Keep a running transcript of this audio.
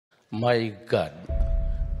My God,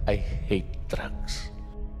 I hate drugs.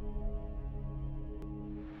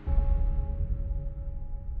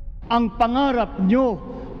 Ang pangarap nyo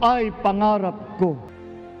ay pangarap ko.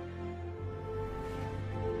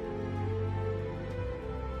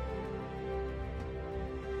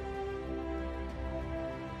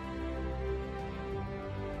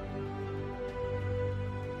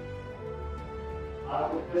 I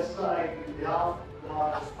would just like, in behalf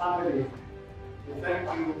of the family, to thank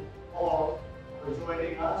you all for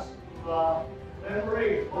joining us to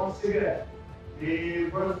commemorate once again the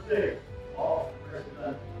birthday of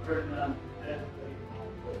President Ferdinand Duterte.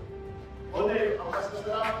 Ngunit, ang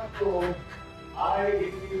pasasalamat ko ay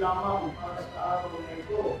hindi lamang para sa araw na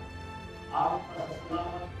ito. Ang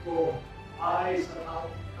pasasalamat ko ay sa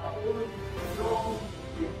taon yung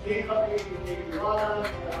hindi kami iniiwanan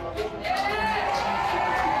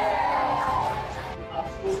ang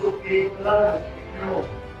susukin ko lang sa inyo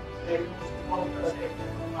sa inyong sumunta sa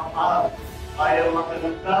inyong mga mahal ay ang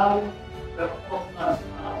magandang performance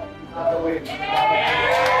na ating gagawin.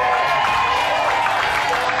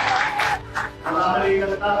 Marami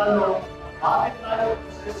nagtatanong, bakit tayo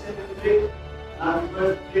celebrate ng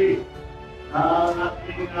birthday ng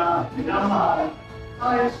ating minamahal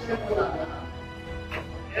ay siyempre na.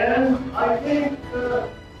 And I think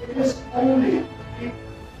it is only if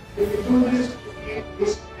we do this to keep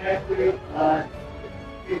this every alive.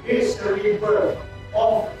 It is the rebirth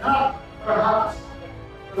of not perhaps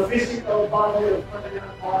the physical body of Ferdinand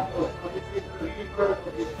Marcos, but it is the rebirth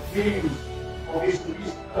of his dreams, of his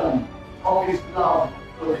wisdom, of his love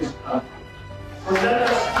for his country. So let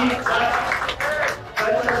us keep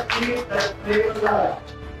that flame alive.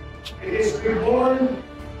 It is reborn.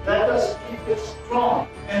 Let us keep it strong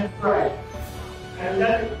and bright, and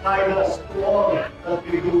let it guide us to all that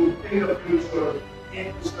we do in the future in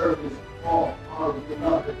the service of our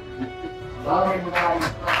beloved country. Maraming salamat.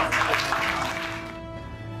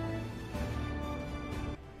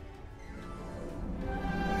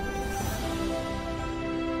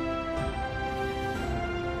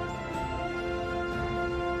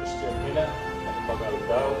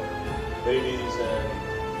 Ladies and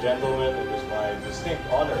gentlemen, it is my distinct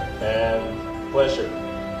honor and pleasure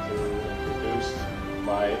to introduce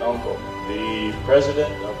my uncle, the President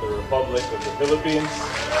of the Republic of the Philippines,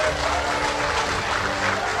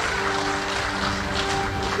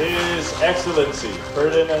 His Excellency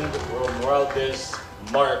Ferdinand Romualdez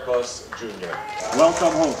Marcos Jr.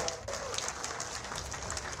 Welcome home.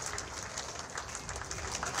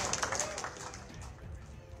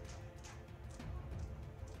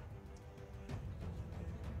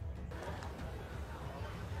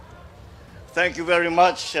 Thank you very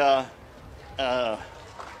much to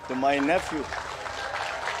my nephew,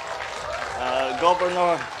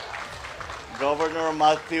 Governor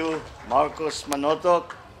Matthew Marcos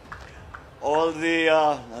Manotoc. All the,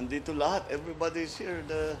 nandito lahat, everybody's here.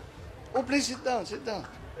 Oh, please sit down, sit down.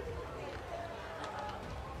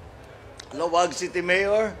 Lawag City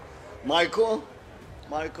Mayor, Michael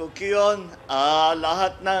Kion,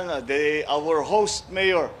 lahat ng, our host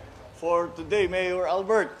mayor for today, Mayor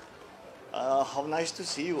Albert. How nice to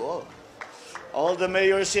see you all. All the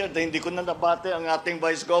mayors here, hindi ko na nabate ang ating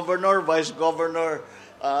Vice Governor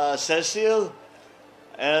Cecil,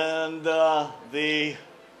 and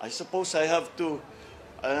I suppose I have to,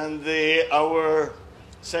 and our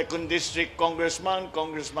 2nd District Congressman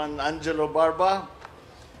Angelo Barba.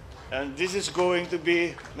 And this is going to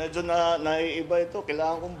be, medyo naiiba ito,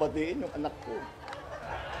 kailangan kong batiin yung anak ko.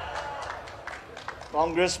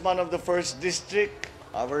 Congressman of the 1st District,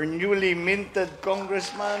 our newly minted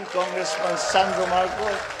Congressman Sandro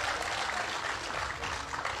Marcos.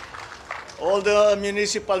 All the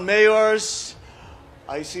municipal mayors.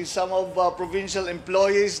 I see some of provincial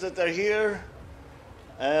employees that are here.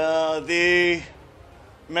 The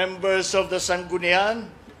members of the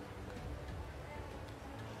Sanggunian.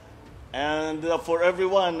 And for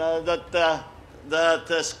everyone that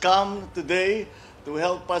has come today to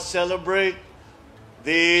help us celebrate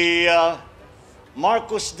the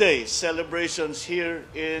Marcos Day celebrations here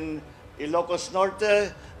in Ilocos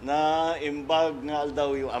Norte na imbag nga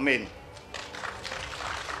aldaw yung amin.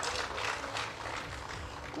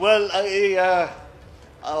 Well,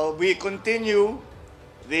 we continue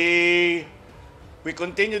the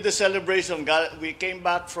celebration. We came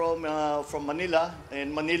back from Manila.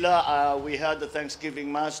 In Manila, we had the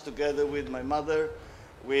Thanksgiving Mass together with my mother,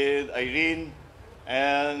 with Irene,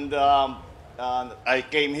 and I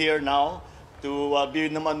came here now to be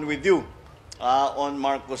naman with you on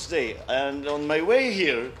Marcos Day. And on my way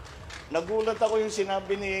here, nagulat ako yung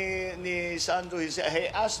sinabi ni Sandro. He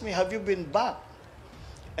asked me, have you been back?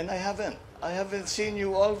 And I haven't. I haven't seen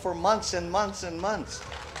you all for months and months and months.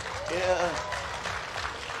 Yeah.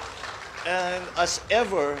 And as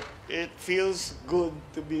ever, it feels good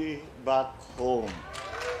to be back home.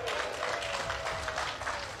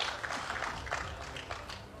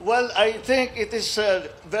 Well, I think it is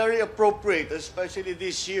very appropriate, especially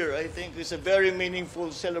this year. I think it's a very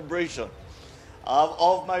meaningful celebration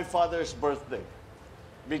of my father's birthday,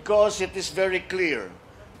 because it is very clear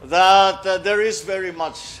that there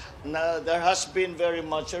has been very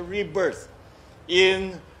much a rebirth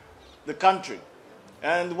in the country.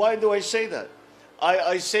 And why do I say that?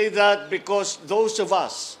 I say that because those of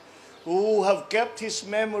us who have kept his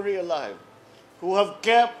memory alive, who have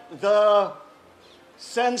kept the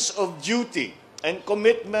sense of duty and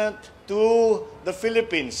commitment to the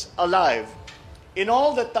Philippines alive in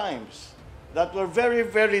all the times that were very,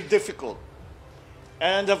 very difficult,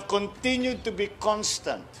 and have continued to be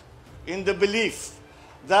constant in the belief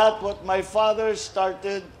that what my father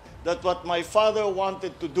started, that what my father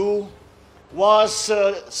wanted to do was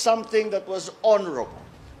something that was honorable,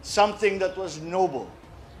 something that was noble,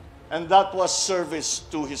 and that was service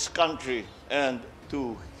to his country and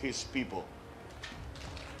to his people.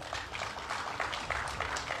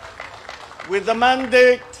 With the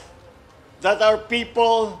mandate that our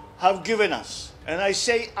people have given us, and I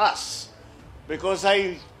say us, because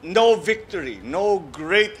I know victory, no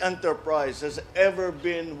great enterprise has ever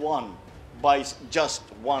been won by just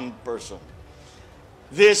one person.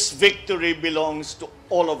 This victory belongs to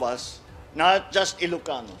all of us, not just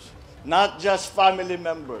Ilocanos, not just family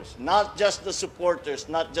members, not just the supporters,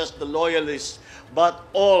 not just the loyalists, but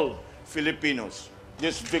all Filipinos.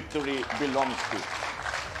 This victory belongs to.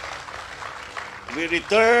 We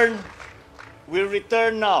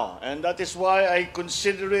return now, and that is why I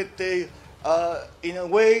consider it in a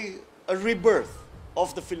way a rebirth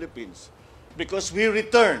of the Philippines, because we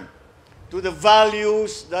return to the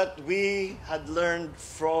values that we had learned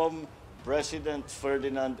from President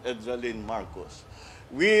Ferdinand Edralin Marcos.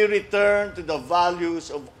 We return to the values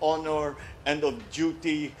of honor and of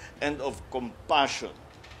duty and of compassion.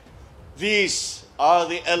 These are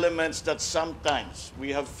the elements that sometimes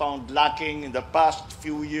we have found lacking in the past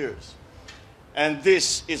few years. And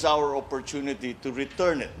this is our opportunity to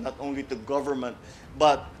return it, not only to government,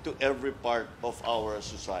 but to every part of our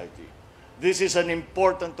society. This is an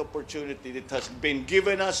important opportunity that has been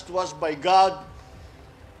given to us by God,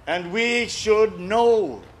 and we should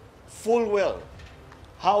know full well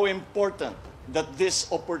how important that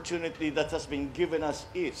this opportunity that has been given us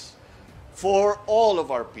is for all of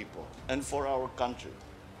our people and for our country.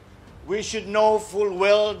 We should know full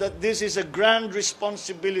well that this is a grand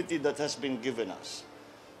responsibility that has been given us.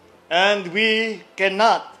 And we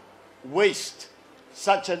cannot waste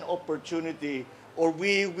such an opportunity, or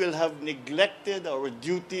we will have neglected our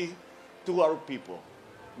duty to our people.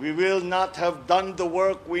 We will not have done the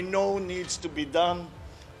work we know needs to be done,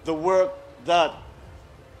 the work that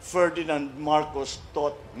Ferdinand Marcos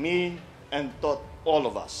taught me and taught all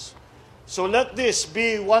of us. So let this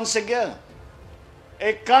be, once again,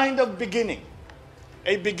 a kind of beginning,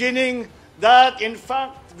 a beginning that in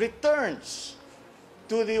fact returns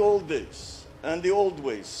to the old days and the old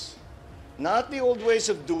ways. Not the old ways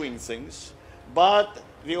of doing things, but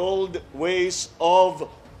the old ways of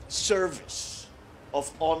service, of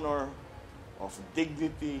honor, of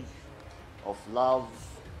dignity, of love,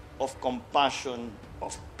 of compassion,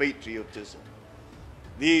 of patriotism.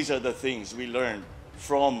 These are the things we learned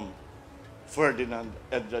from Ferdinand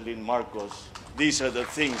Edralin Marcos. These are the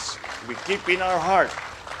things we keep in our heart.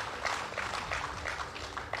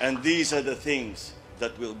 And these are the things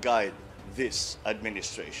that will guide this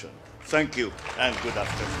administration. Thank you and good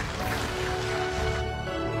afternoon.